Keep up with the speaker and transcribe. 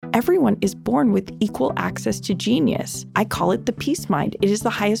everyone is born with equal access to genius. I call it the peace mind. It is the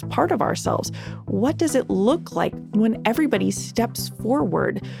highest part of ourselves. What does it look like when everybody steps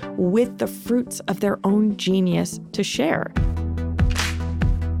forward with the fruits of their own genius to share?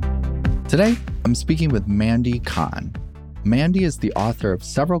 Today, I'm speaking with Mandy Kahn. Mandy is the author of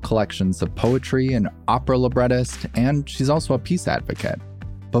several collections of poetry and opera librettist, and she's also a peace advocate.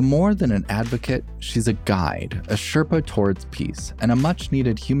 But more than an advocate, she's a guide, a Sherpa towards peace, and a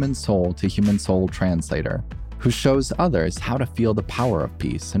much-needed human soul to human soul translator who shows others how to feel the power of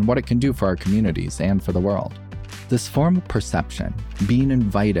peace and what it can do for our communities and for the world. This form of perception, being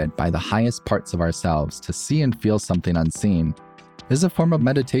invited by the highest parts of ourselves to see and feel something unseen, is a form of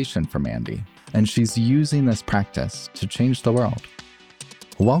meditation for Mandy, and she's using this practice to change the world.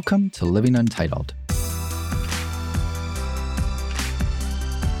 Welcome to Living Untitled.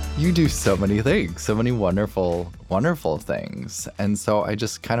 You do so many things, so many wonderful, wonderful things. And so I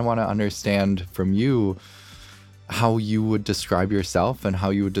just kind of want to understand from you how you would describe yourself and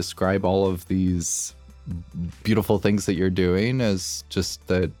how you would describe all of these beautiful things that you're doing as just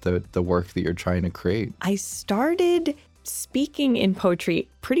the work that you're trying to create. I started speaking in poetry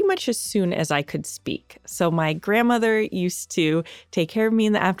pretty much as soon as I could speak. So my grandmother used to take care of me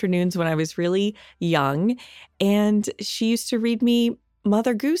in the afternoons when I was really young, and she used to read me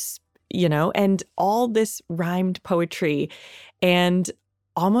Mother Goose, and all this rhymed poetry. And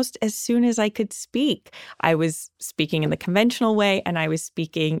almost as soon as I could speak, I was speaking in the conventional way and I was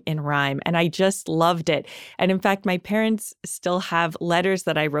speaking in rhyme. And I just loved it. And in fact, my parents still have letters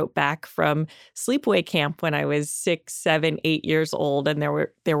that I wrote back from sleepaway camp when I was 6, 7, 8 years old. And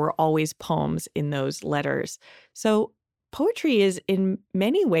there were always poems in those letters. So poetry is in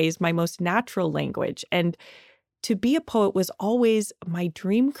many ways my most natural language. And to be a poet was always my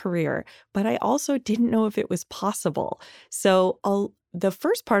dream career, but I also didn't know if it was possible. So the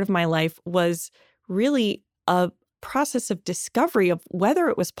first part of my life was really a process of discovery of whether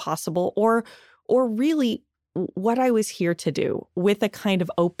it was possible or really what I was here to do with a kind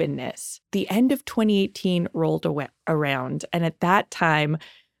of openness. The end of 2018 rolled around, and at that time,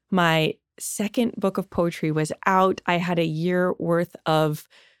 my second book of poetry was out. I had a year worth of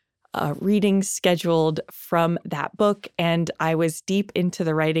readings scheduled from that book, and I was deep into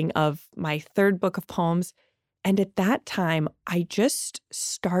the writing of my third book of poems. And at that time, I just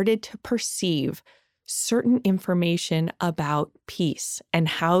started to perceive certain information about peace and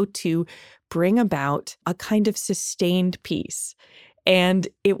how to bring about a kind of sustained peace. And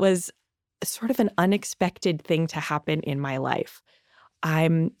it was sort of an unexpected thing to happen in my life.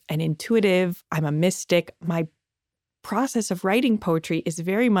 I'm an intuitive, I'm a mystic. My process of writing poetry is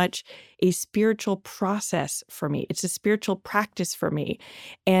very much a spiritual process for me. It's a spiritual practice for me.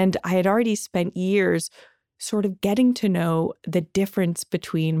 And I had already spent years sort of getting to know the difference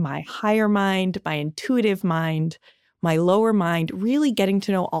between my higher mind, my intuitive mind, my lower mind, really getting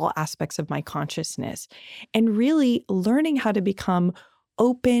to know all aspects of my consciousness and really learning how to become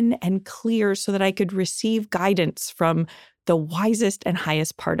open and clear so that I could receive guidance from the wisest and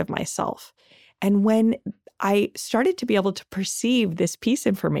highest part of myself. And when I started to be able to perceive this peace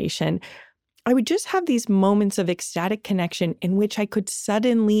information, I would just have these moments of ecstatic connection in which I could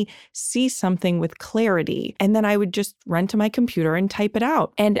suddenly see something with clarity. And then I would just run to my computer and type it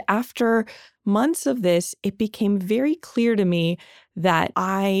out. And after months of this, it became very clear to me that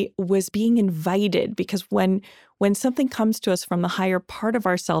I was being invited, because when something comes to us from the higher part of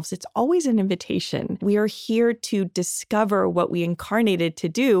ourselves, it's always an invitation. We are here to discover what we incarnated to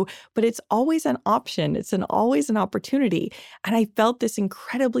do, but it's always an option. It's always an opportunity. And I felt this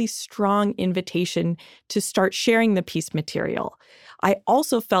incredibly strong invitation to start sharing the peace material. I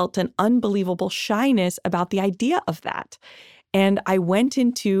also felt an unbelievable shyness about the idea of that. And I went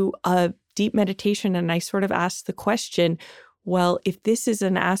into a deep meditation and I sort of asked the question, well, if this is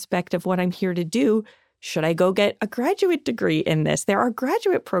an aspect of what I'm here to do, should I go get a graduate degree in this? There are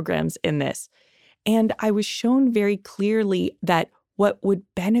graduate programs in this. And I was shown very clearly that what would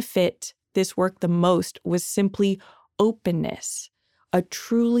benefit this work the most was simply openness, a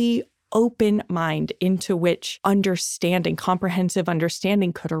truly open mind into which understanding, comprehensive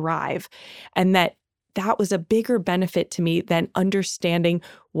understanding could arrive. And that was a bigger benefit to me than understanding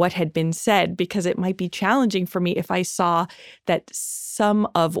what had been said, because it might be challenging for me if I saw that some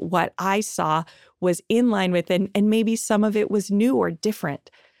of what I saw was in line with and maybe some of it was new or different.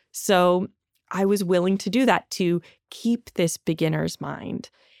 So I was willing to do that, to keep this beginner's mind.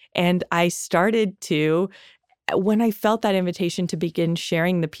 And I started to, when I felt that invitation to begin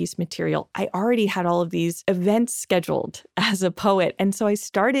sharing the peace material, I already had all of these events scheduled as a poet. And so I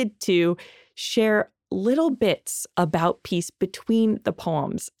started to share little bits about peace between the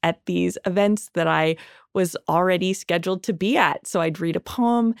poems at these events that I was already scheduled to be at. So I'd read a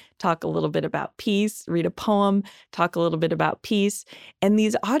poem, talk a little bit about peace, read a poem, talk a little bit about peace. And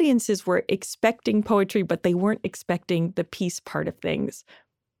these audiences were expecting poetry, but they weren't expecting the peace part of things.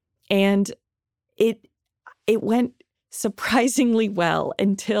 And it went surprisingly well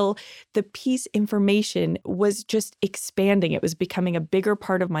until the peace information was just expanding. It was becoming a bigger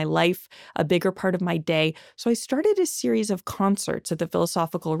part of my life, a bigger part of my day. So I started a series of concerts at the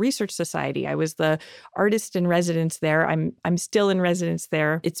Philosophical Research Society. I was the artist in residence there. I'm still in residence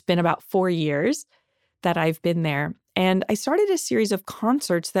there. It's been about 4 years that I've been there. And I started a series of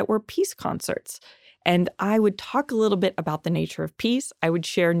concerts that were peace concerts. And I would talk a little bit about the nature of peace. I would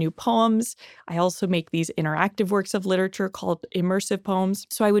share new poems. I also make these interactive works of literature called immersive poems.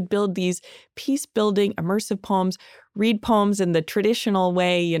 So I would build these peace-building immersive poems, read poems in the traditional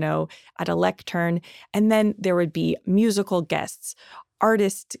way, at a lectern. And then there would be musical guests,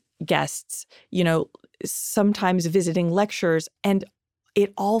 artist guests, sometimes visiting lecturers. And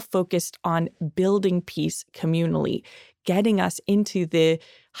it all focused on building peace communally, getting us into the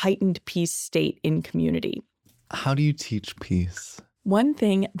heightened peace state in community. How do you teach peace? One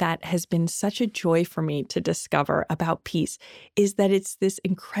thing that has been such a joy for me to discover about peace is that it's this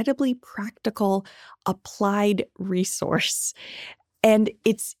incredibly practical, applied resource. And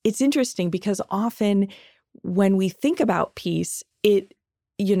it's interesting because often when we think about peace, it,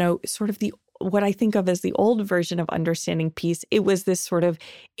 sort of what I think of as the old version of understanding peace, it was this sort of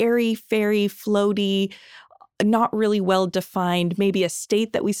airy-fairy, floaty, not really well-defined, maybe a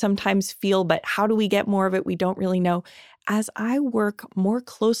state that we sometimes feel, but how do we get more of it? We don't really know. As I work more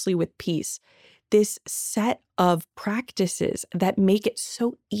closely with peace, this set of practices that make it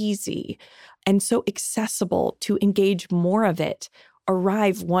so easy and so accessible to engage more of it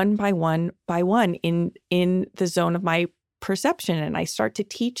arrive one by one in the zone of my perception, and I start to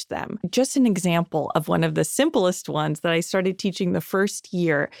teach them. Just an example of one of the simplest ones that I started teaching the first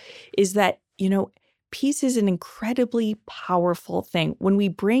year is that, peace is an incredibly powerful thing. When we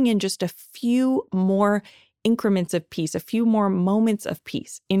bring in just a few more increments of peace, a few more moments of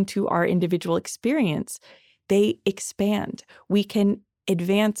peace into our individual experience, they expand. We can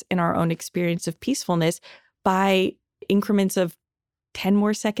advance in our own experience of peacefulness by increments of 10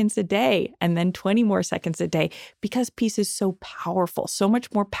 more seconds a day and then 20 more seconds a day, because peace is so powerful, so much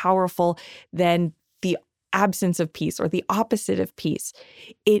more powerful than the absence of peace or the opposite of peace.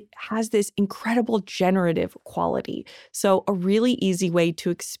 It has this incredible generative quality. So a really easy way to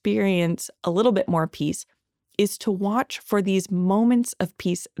experience a little bit more peace is to watch for these moments of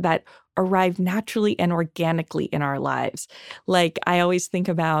peace that arrive naturally and organically in our lives. Like I always think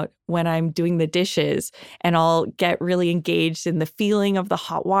about when I'm doing the dishes and I'll get really engaged in the feeling of the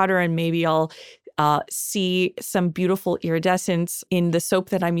hot water, and maybe I'll see some beautiful iridescence in the soap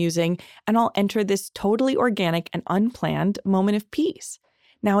that I'm using, and I'll enter this totally organic and unplanned moment of peace.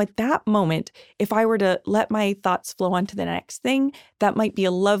 Now, at that moment, if I were to let my thoughts flow on to the next thing, that might be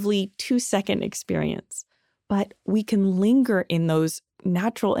a lovely 2-second experience. But we can linger in those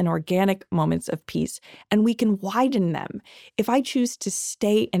natural and organic moments of peace, and we can widen them. If I choose to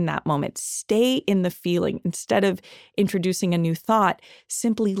stay in that moment, stay in the feeling, instead of introducing a new thought,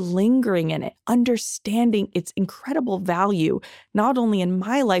 simply lingering in it, understanding its incredible value, not only in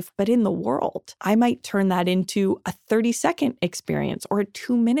my life, but in the world, I might turn that into a 30-second experience or a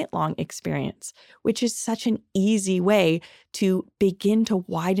 2-minute long experience, which is such an easy way to begin to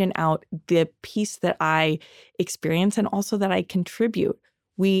widen out the peace that I experience and also that I contribute.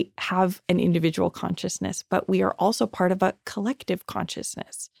 We have an individual consciousness, but we are also part of a collective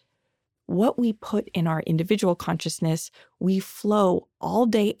consciousness. What we put in our individual consciousness, we flow all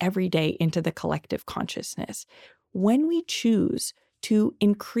day, every day into the collective consciousness. When we choose to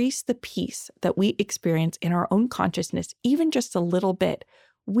increase the peace that we experience in our own consciousness, even just a little bit,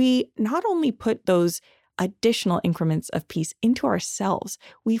 we not only put those additional increments of peace into ourselves,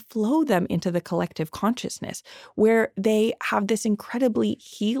 we flow them into the collective consciousness, where they have this incredibly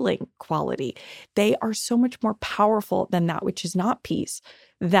healing quality. They are so much more powerful than that which is not peace,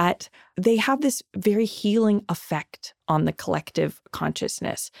 that they have this very healing effect on the collective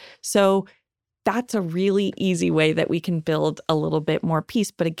consciousness. So that's a really easy way that we can build a little bit more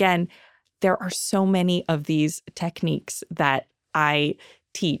peace. But again, there are so many of these techniques that I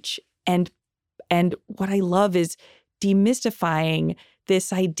teach. And what I love is demystifying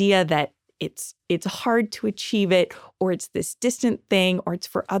this idea that it's hard to achieve it, or it's this distant thing, or it's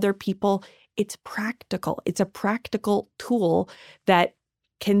for other people. It's practical. It's a practical tool that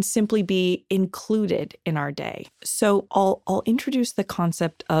can simply be included in our day. So I'll introduce the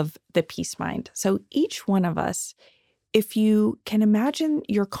concept of the peace mind. So each one of us, if you can imagine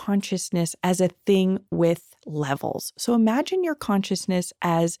your consciousness as a thing with levels. So imagine your consciousness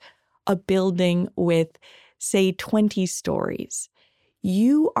as a building with, say, 20 stories.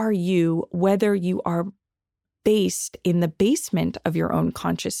 You are you, whether you are based in the basement of your own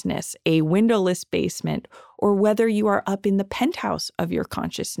consciousness, a windowless basement, or whether you are up in the penthouse of your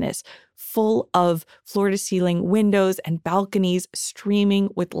consciousness, full of floor-to-ceiling windows and balconies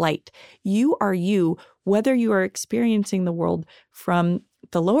streaming with light. You are you, whether you are experiencing the world from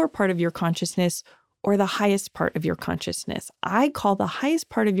the lower part of your consciousness or the highest part of your consciousness. I call the highest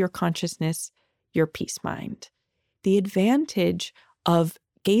part of your consciousness your peace mind. The advantage of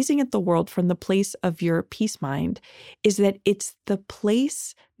gazing at the world from the place of your peace mind is that it's the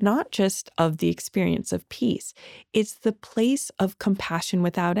place not just of the experience of peace, it's the place of compassion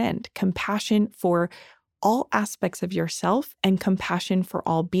without end, compassion for all aspects of yourself and compassion for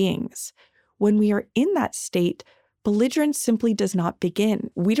all beings. When we are in that state, belligerence simply does not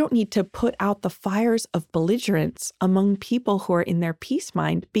begin. We don't need to put out the fires of belligerence among people who are in their peace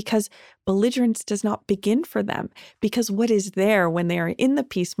mind because belligerence does not begin for them. Because what is there when they are in the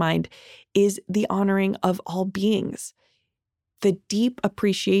peace mind is the honoring of all beings, the deep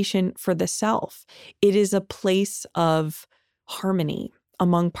appreciation for the self. It is a place of harmony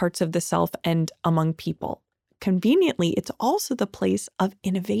among parts of the self and among people. Conveniently, it's also the place of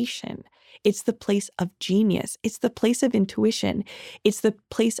innovation. It's the place of genius. It's the place of intuition. It's the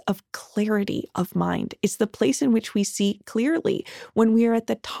place of clarity of mind. It's the place in which we see clearly. When we are at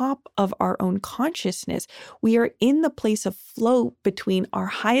the top of our own consciousness, we are in the place of flow between our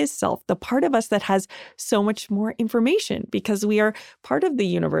highest self, the part of us that has so much more information because we are part of the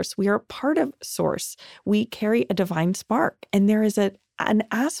universe. We are part of Source. We carry a divine spark. And there is an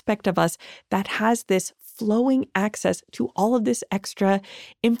aspect of us that has this flowing access to all of this extra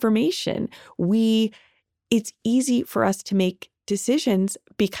information. It's easy for us to make decisions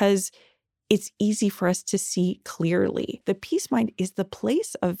because it's easy for us to see clearly. The peace mind is the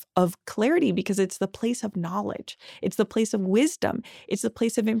place of clarity because it's the place of knowledge. It's the place of wisdom. It's the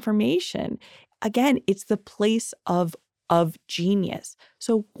place of information. Again, it's the place of genius.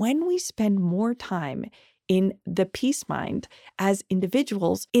 So when we spend more time in the peace mind as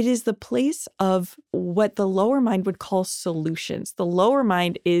individuals, it is the place of what the lower mind would call solutions. The lower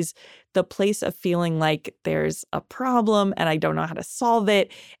mind is the place of feeling like there's a problem and I don't know how to solve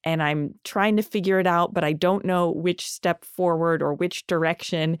it and I'm trying to figure it out, but I don't know which step forward or which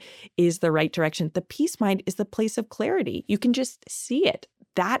direction is the right direction. The peace mind is the place of clarity. You can just see it.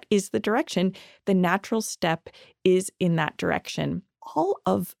 That is the direction. The natural step is in that direction. All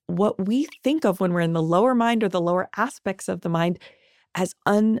of what we think of when we're in the lower mind or the lower aspects of the mind as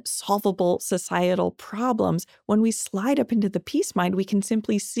unsolvable societal problems, when we slide up into the peace mind, we can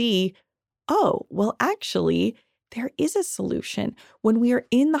simply see, oh, well, actually, there is a solution. When we are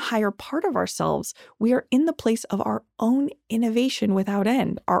in the higher part of ourselves, we are in the place of our own innovation without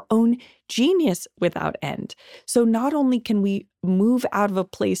end, our own genius without end. So not only can we move out of a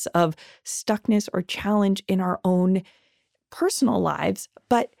place of stuckness or challenge in our own personal lives,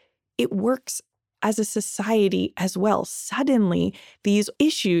 but it works as a society as well. Suddenly, these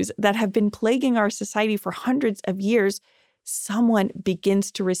issues that have been plaguing our society for hundreds of years, someone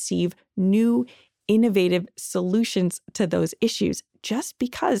begins to receive new, innovative solutions to those issues just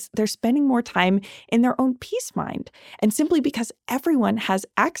because they're spending more time in their own peace mind and simply because everyone has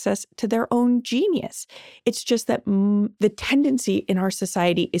access to their own genius. It's just that the tendency in our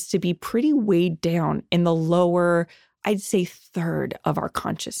society is to be pretty weighed down in the lower, I'd say, third of our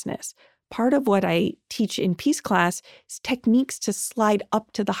consciousness. Part of what I teach in peace class is techniques to slide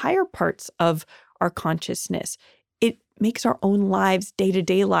up to the higher parts of our consciousness. It makes our own lives,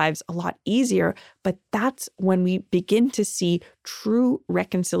 day-to-day lives, a lot easier, but that's when we begin to see true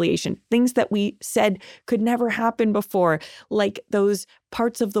reconciliation. Things that we said could never happen before, like those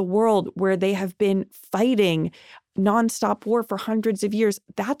parts of the world where they have been fighting nonstop war for hundreds of years.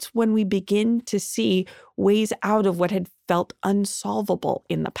 That's when we begin to see ways out of what had felt unsolvable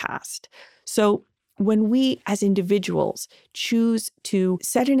in the past. So when we as individuals choose to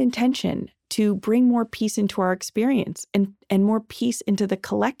set an intention to bring more peace into our experience and more peace into the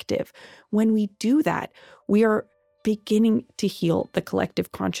collective, when we do that, we are beginning to heal the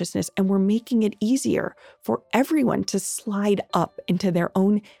collective consciousness, and we're making it easier for everyone to slide up into their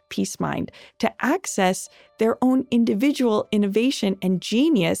own peace mind, to access their own individual innovation and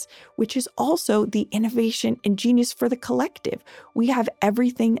genius, which is also the innovation and genius for the collective. We have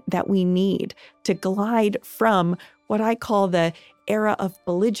everything that we need to glide from what I call the era of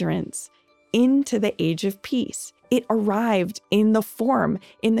belligerence into the age of peace. It arrived in the form,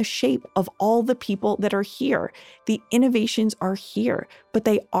 in the shape of all the people that are here. The innovations are here, but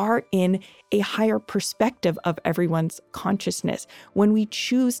they are in a higher perspective of everyone's consciousness. When we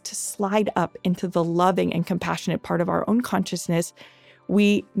choose to slide up into the loving and compassionate part of our own consciousness,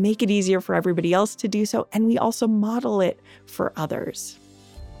 we make it easier for everybody else to do so, and we also model it for others.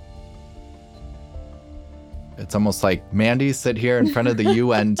 It's almost like, Mandy, sit here in front of the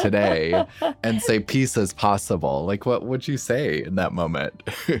UN today and say peace is possible. Like, what would you say in that moment?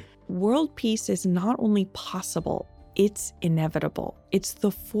 World peace is not only possible, it's inevitable. It's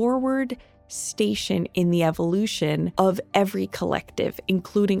the forward station in the evolution of every collective,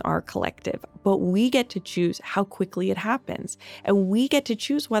 including our collective. But we get to choose how quickly it happens. And we get to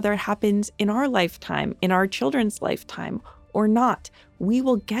choose whether it happens in our lifetime, in our children's lifetime, or not. We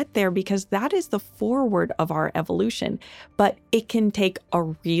will get there because that is the forward of our evolution. But it can take a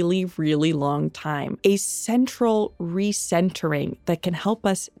really, really long time. A central recentering that can help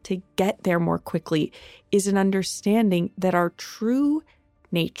us to get there more quickly is an understanding that our true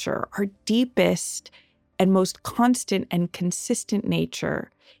nature, our deepest and most constant and consistent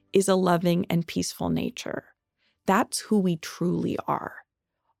nature, is a loving and peaceful nature. That's who we truly are.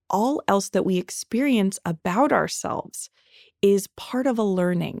 All else that we experience about ourselves is part of a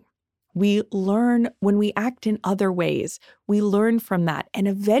learning. We learn when we act in other ways. We learn from that. And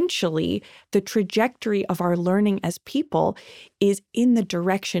eventually, the trajectory of our learning as people is in the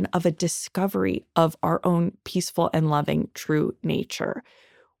direction of a discovery of our own peaceful and loving true nature.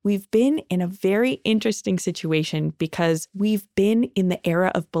 We've been in a very interesting situation because we've been in the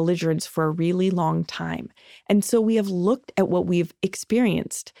era of belligerence for a really long time. And so we have looked at what we've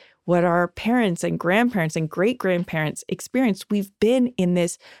experienced, what our parents and grandparents and great-grandparents experienced. We've been in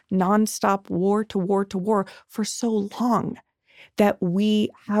this nonstop war to war to war for so long that we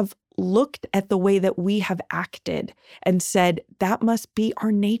have looked at the way that we have acted and said, that must be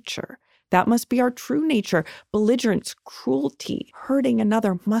our nature. That must be our true nature. Belligerence, cruelty, hurting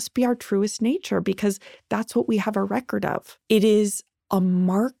another must be our truest nature because that's what we have a record of. It is a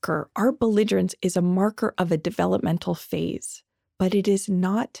marker. Our belligerence is a marker of a developmental phase, but it is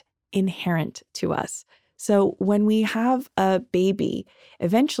not inherent to us. So when we have a baby,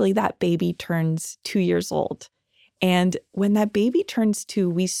 eventually that baby turns 2 years old. And when that baby turns 2,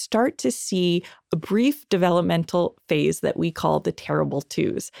 we start to see a brief developmental phase that we call the terrible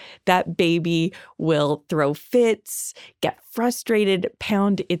twos. That baby will throw fits, get frustrated,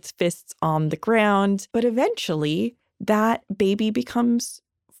 pound its fists on the ground. But eventually, that baby becomes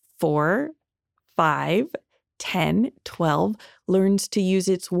 4, 5, 10, 12, learns to use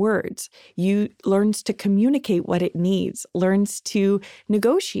its words, learns to communicate what it needs, learns to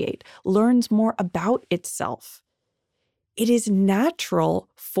negotiate, learns more about itself. It is natural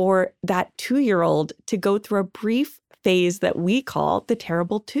for that 2-year-old to go through a brief phase that we call the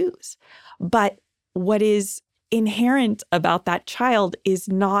terrible twos. But what is inherent about that child is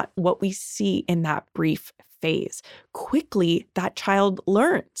not what we see in that brief phase. Quickly, that child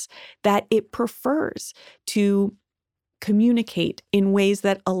learns that it prefers to communicate in ways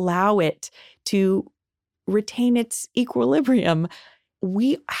that allow it to retain its equilibrium.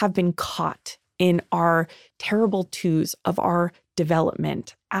 We have been caught in our terrible twos of our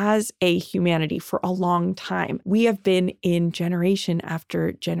development as a humanity for a long time. We have been in generation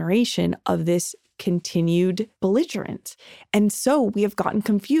after generation of this continued belligerence. And so we have gotten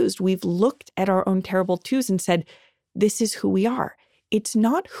confused. We've looked at our own terrible twos and said, this is who we are. It's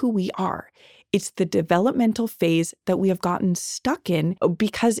not who we are. It's the developmental phase that we have gotten stuck in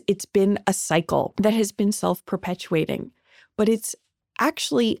because it's been a cycle that has been self-perpetuating. But it's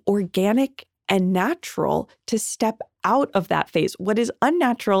actually organic and natural to step out of that phase. What is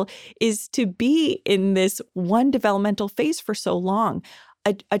unnatural is to be in this one developmental phase for so long.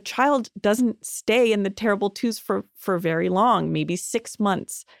 A child doesn't stay in the terrible twos for very long, maybe 6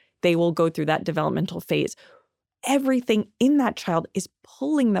 months. They will go through that developmental phase. Everything in that child is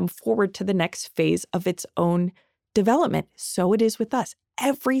pulling them forward to the next phase of its own development. So it is with us.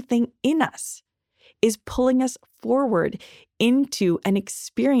 Everything in us is pulling us forward into an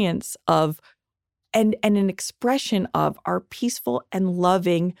experience of and an expression of our peaceful and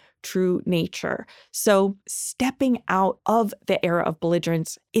loving true nature. So stepping out of the era of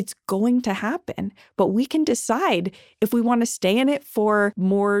belligerence, it's going to happen, but we can decide if we want to stay in it for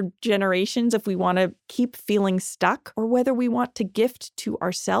more generations, if we want to keep feeling stuck, or whether we want to gift to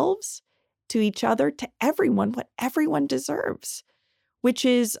ourselves, to each other, to everyone, what everyone deserves, which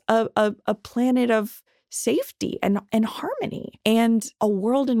is a planet of safety and harmony, and a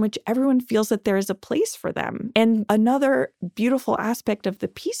world in which everyone feels that there is a place for them. And another beautiful aspect of the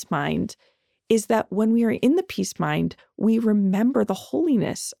peace mind is that when we are in the peace mind, we remember the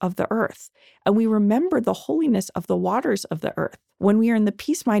holiness of the earth, and we remember the holiness of the waters of the earth. When we are in the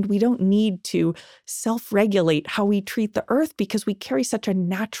peace mind, we don't need to self-regulate how we treat the earth because we carry such a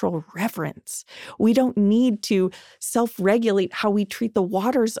natural reverence. We don't need to self-regulate how we treat the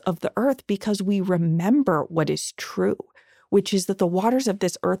waters of the earth because we remember what is true, which is that the waters of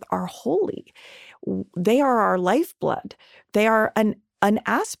this earth are holy. They are our lifeblood. They are an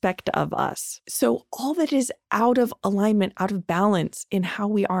aspect of us. So all that is out of alignment, out of balance in how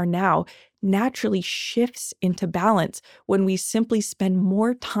we are now naturally shifts into balance when we simply spend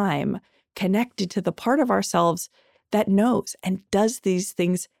more time connected to the part of ourselves that knows and does these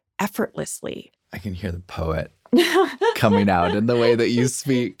things effortlessly. I can hear the poet coming out in the way that you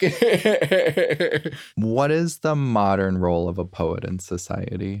speak. What is the modern role of a poet in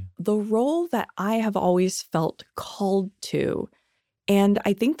society? The role that I have always felt called to, and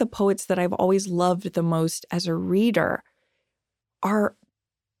I think the poets that I've always loved the most as a reader, are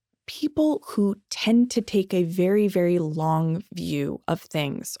people who tend to take a very, very long view of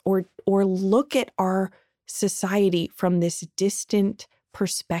things, or look at our society from this distant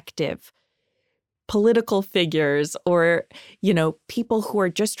perspective. Political figures, or, people who are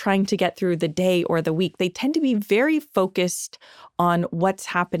just trying to get through the day or the week, they tend to be very focused on what's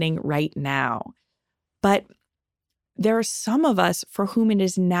happening right now. But there are some of us for whom it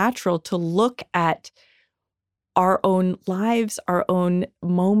is natural to look at our own lives, our own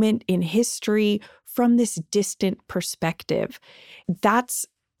moment in history from this distant perspective. That's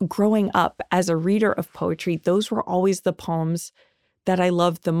growing up as a reader of poetry. Those were always the poems that I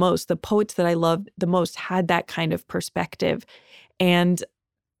loved the most. The poets that I loved the most had that kind of perspective. And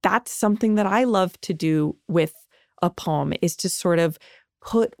that's something that I love to do with a poem, is to sort of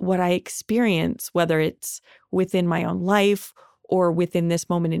put what I experience, whether it's within my own life or within this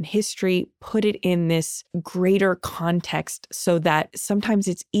moment in history, put it in this greater context so that sometimes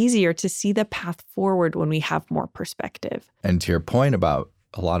it's easier to see the path forward when we have more perspective. And to your point about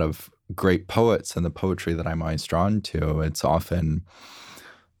a lot of great poets and the poetry that I'm always drawn to, it's often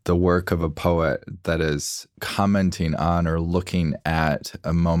the work of a poet that is commenting on or looking at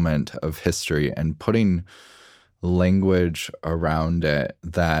a moment of history and putting language around it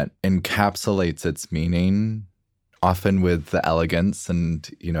that encapsulates its meaning, often with the elegance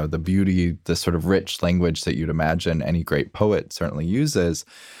and, the beauty, the sort of rich language that you'd imagine any great poet certainly uses,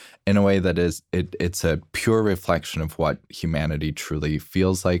 in a way that it's a pure reflection of what humanity truly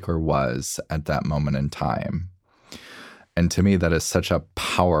feels like or was at that moment in time. And to me, that is such a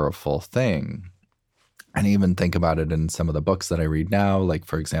powerful thing. And I even think about it in some of the books that I read now, like,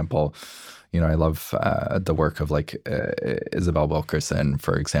 for example, I love the work of Isabel Wilkerson,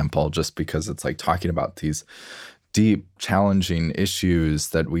 for example, just because it's talking about these deep, challenging issues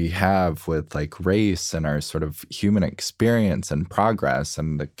that we have with race and our sort of human experience and progress,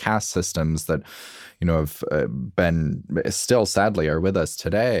 and the caste systems that, have been still sadly are with us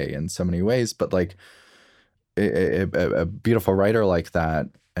today in so many ways. But a beautiful writer like that,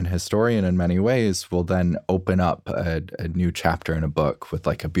 and historian in many ways, will then open up a new chapter in a book with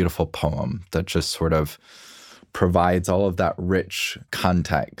a beautiful poem that just sort of provides all of that rich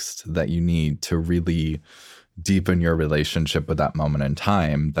context that you need to really deepen your relationship with that moment in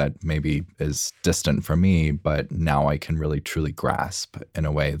time that maybe is distant from me, but now I can really truly grasp in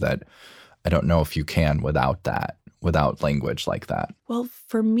a way that I don't know if you can without language like that. Well,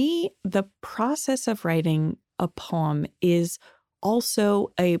 for me, the process of writing a poem is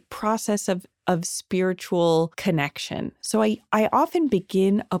also a process of spiritual connection. So I often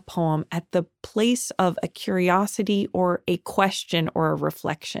begin a poem at the place of a curiosity or a question or a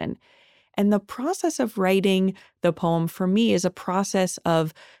reflection. And the process of writing the poem for me is a process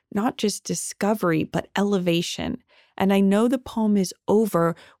of not just discovery, but elevation. And I know the poem is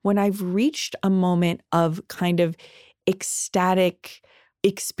over when I've reached a moment of kind of ecstatic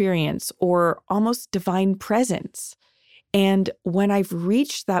experience or almost divine presence. And when I've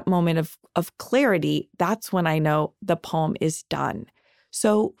reached that moment of clarity, that's when I know the poem is done.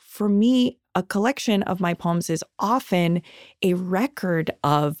 So for me, a collection of my poems is often a record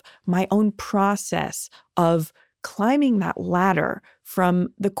of my own process of climbing that ladder from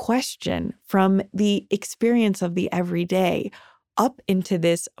the question, from the experience of the everyday, up into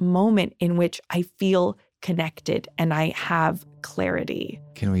this moment in which I feel connected and I have clarity.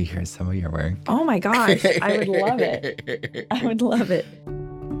 Can we hear some of your work? Oh my gosh, I would love it. I would love it.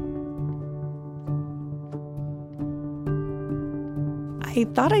 I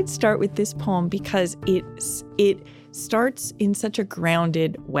thought I'd start with this poem because it starts in such a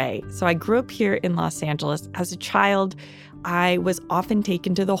grounded way. So I grew up here in Los Angeles. As a child, I was often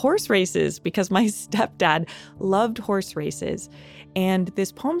taken to the horse races because my stepdad loved horse races. And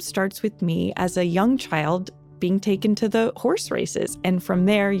this poem starts with me as a young child being taken to the horse races. And from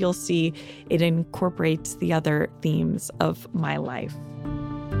there, you'll see it incorporates the other themes of my life.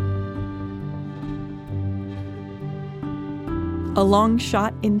 A long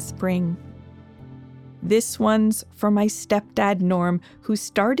shot in spring. This one's for my stepdad Norm, who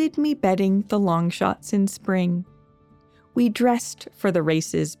started me betting the long shots in spring. We dressed for the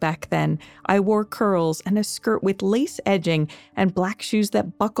races back then. I wore curls and a skirt with lace edging and black shoes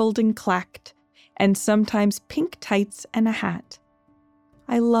that buckled and clacked, and sometimes pink tights and a hat.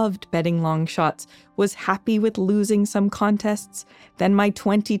 I loved betting long shots, was happy with losing some contests. Then my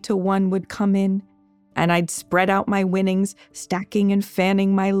 20-1 would come in, and I'd spread out my winnings, stacking and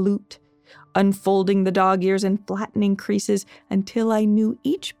fanning my loot, unfolding the dog ears and flattening creases until I knew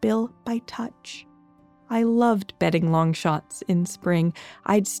each bill by touch. I loved betting long shots in spring.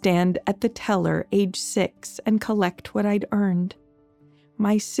 I'd stand at the teller, age 6, and collect what I'd earned.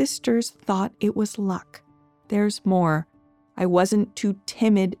 My sisters thought it was luck. There's more. I wasn't too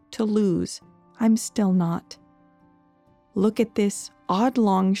timid to lose. I'm still not. Look at this odd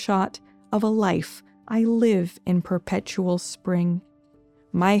long shot of a life. I live in perpetual spring.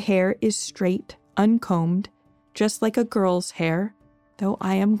 My hair is straight, uncombed, just like a girl's hair, though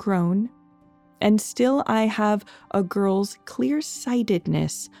I am grown. And still I have a girl's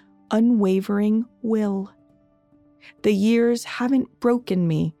clear-sightedness, unwavering will. The years haven't broken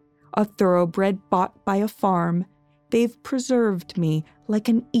me, a thoroughbred bought by a farm. They've preserved me like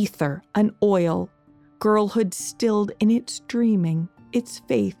an ether, an oil, girlhood stilled in its dreaming, its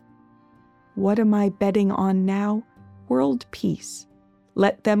faith. What am I betting on now? World peace.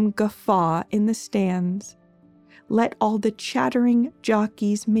 Let them guffaw in the stands. Let all the chattering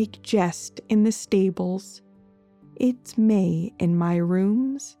jockeys make jest in the stables. It's May in my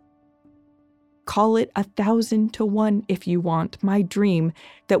rooms. Call it 1,000-1 if you want, my dream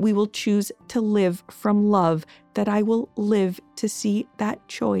that we will choose to live from love, that I will live to see that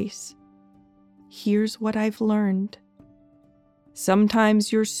choice. Here's what I've learned.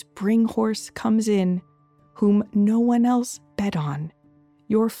 Sometimes your spring horse comes in, whom no one else bet on.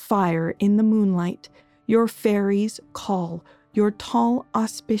 Your fire in the moonlight, your fairies call, your tall,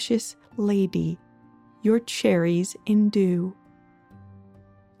 auspicious lady, your cherries in dew.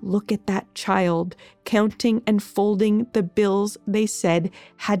 Look at that child, counting and folding the bills they said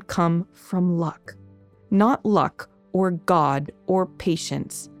had come from luck. Not luck or God or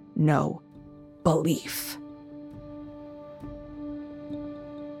patience, no, belief.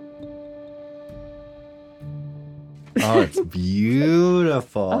 Oh, it's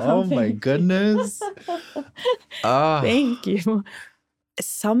beautiful. Oh my goodness. Thank you.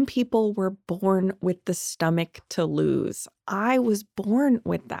 Some people were born with the stomach to lose. I was born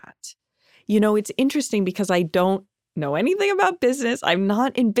with that. You know, it's interesting because I don't know anything about business. I'm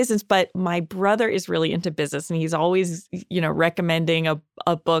not in business, but my brother is really into business, and he's always, recommending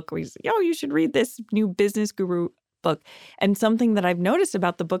a book where he's, you should read this new business guru book. And something that I've noticed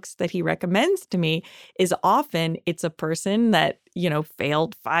about the books that he recommends to me is often it's a person that,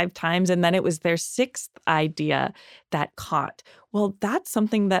 failed 5 times and then it was their 6th idea that caught. Well, that's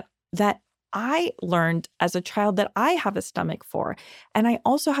something that I learned as a child that I have a stomach for. And I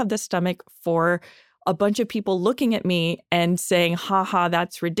also have the stomach for a bunch of people looking at me and saying, ha,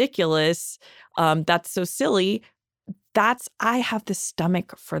 that's ridiculous. That's so silly. I have the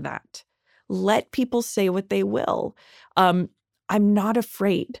stomach for that. Let people say what they will. I'm not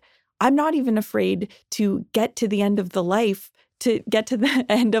afraid. I'm not even afraid to get to the end of the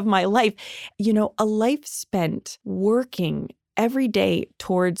end of my life. A life spent working every day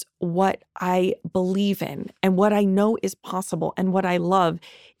towards what I believe in and what I know is possible and what I love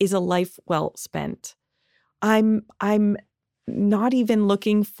is a life well spent. I'm not even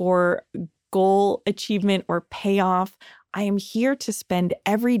looking for goal achievement or payoff. I am here to spend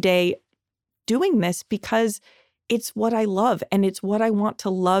every day doing this because it's what I love and it's what I want to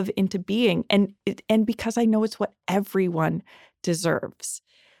love into being and because I know it's what everyone deserves.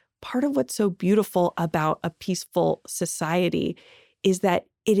 Part of what's so beautiful about a peaceful society is that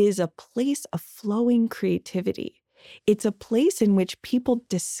it is a place of flowing creativity. It's a place in which people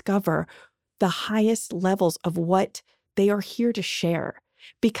discover the highest levels of what they are here to share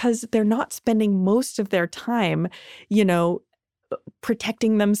because they're not spending most of their time,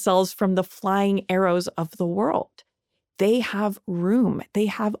 protecting themselves from the flying arrows of the world. They have room, they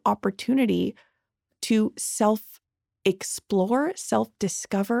have opportunity to explore,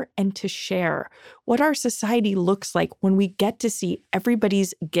 self-discover, and to share. What our society looks like when we get to see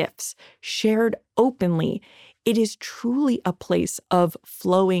everybody's gifts shared openly. It is truly a place of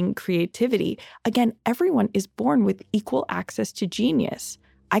flowing creativity. Again, everyone is born with equal access to genius.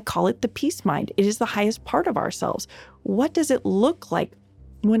 I call it the peace mind. It is the highest part of ourselves. What does it look like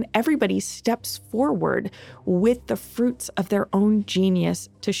when everybody steps forward with the fruits of their own genius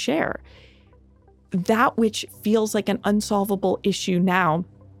to share? That which feels like an unsolvable issue now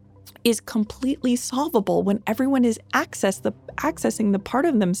is completely solvable when everyone is accessing the part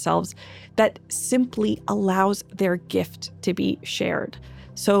of themselves that simply allows their gift to be shared.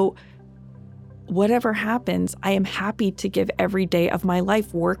 So whatever happens, I am happy to give every day of my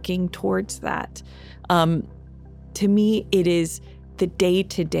life working towards that. To me, it is the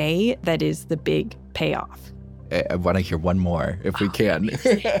day-to-day that is the big payoff. I want to hear one more, if we can.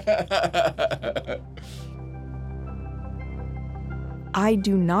 I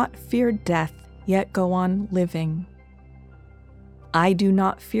do not fear death, yet go on living. I do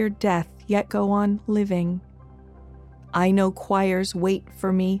not fear death, yet go on living. I know choirs wait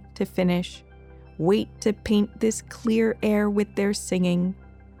for me to finish, wait to paint this clear air with their singing,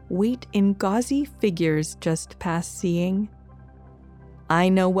 wait in gauzy figures just past seeing. I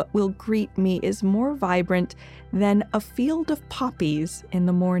know what will greet me is more vibrant than a field of poppies in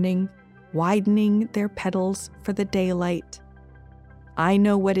the morning, widening their petals for the daylight. I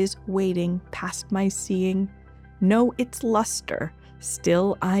know what is waiting past my seeing, know its luster,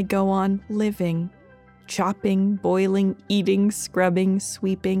 still I go on living, chopping, boiling, eating, scrubbing,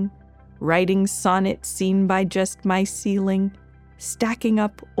 sweeping, writing sonnets seen by just my ceiling, stacking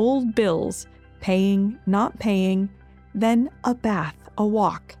up old bills, paying, not paying, then a bath, a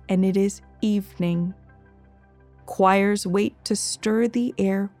walk, and it is evening. Choirs wait to stir the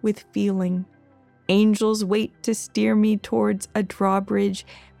air with feeling. Angels wait to steer me towards a drawbridge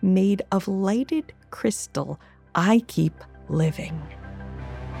made of lighted crystal. I keep living.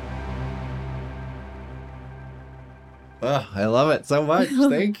 Oh, I love it so much.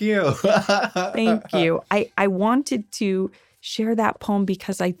 Thank you. Thank you. I wanted to share that poem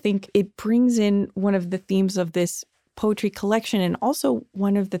because I think it brings in one of the themes of this poetry collection and also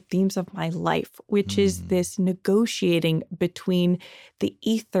one of the themes of my life, which is this negotiating between the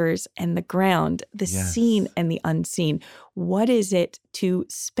ethers and the ground, the seen and the unseen. What is it to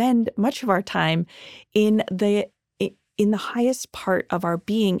spend much of our time in the highest part of our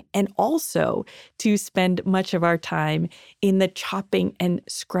being, and also to spend much of our time in the chopping and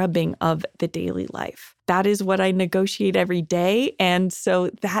scrubbing of the daily life? That is what I negotiate every day. And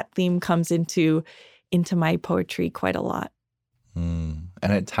so that theme comes into my poetry quite a lot. And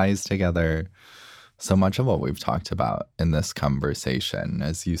it ties together so much of what we've talked about in this conversation.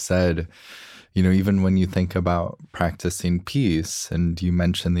 As you said, you know, even when you think about practicing peace, and you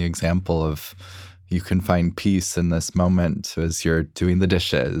mentioned the example of you can find peace in this moment as you're doing the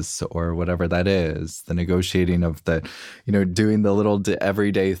dishes or whatever that is, the negotiating of the, you know, doing the little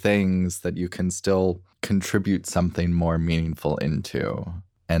everyday things that you can still contribute something more meaningful into,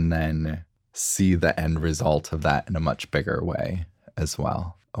 and then see the end result of that in a much bigger way as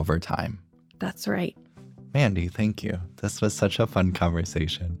well over time. That's right. Mandy, thank you. This was such a fun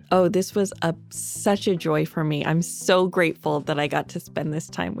conversation. Oh, this was such a joy for me. I'm so grateful that I got to spend this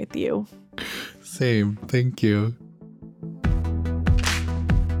time with you. Same. Thank you.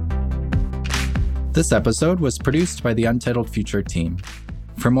 This episode was produced by the Untitled Future team.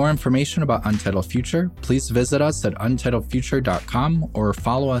 For more information about Untitled Future, please visit us at untitledfuture.com or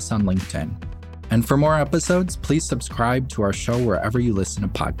follow us on LinkedIn. And for more episodes, please subscribe to our show wherever you listen to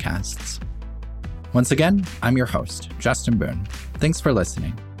podcasts. Once again, I'm your host, Justin Boone. Thanks for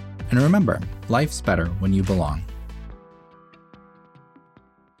listening. And remember, life's better when you belong.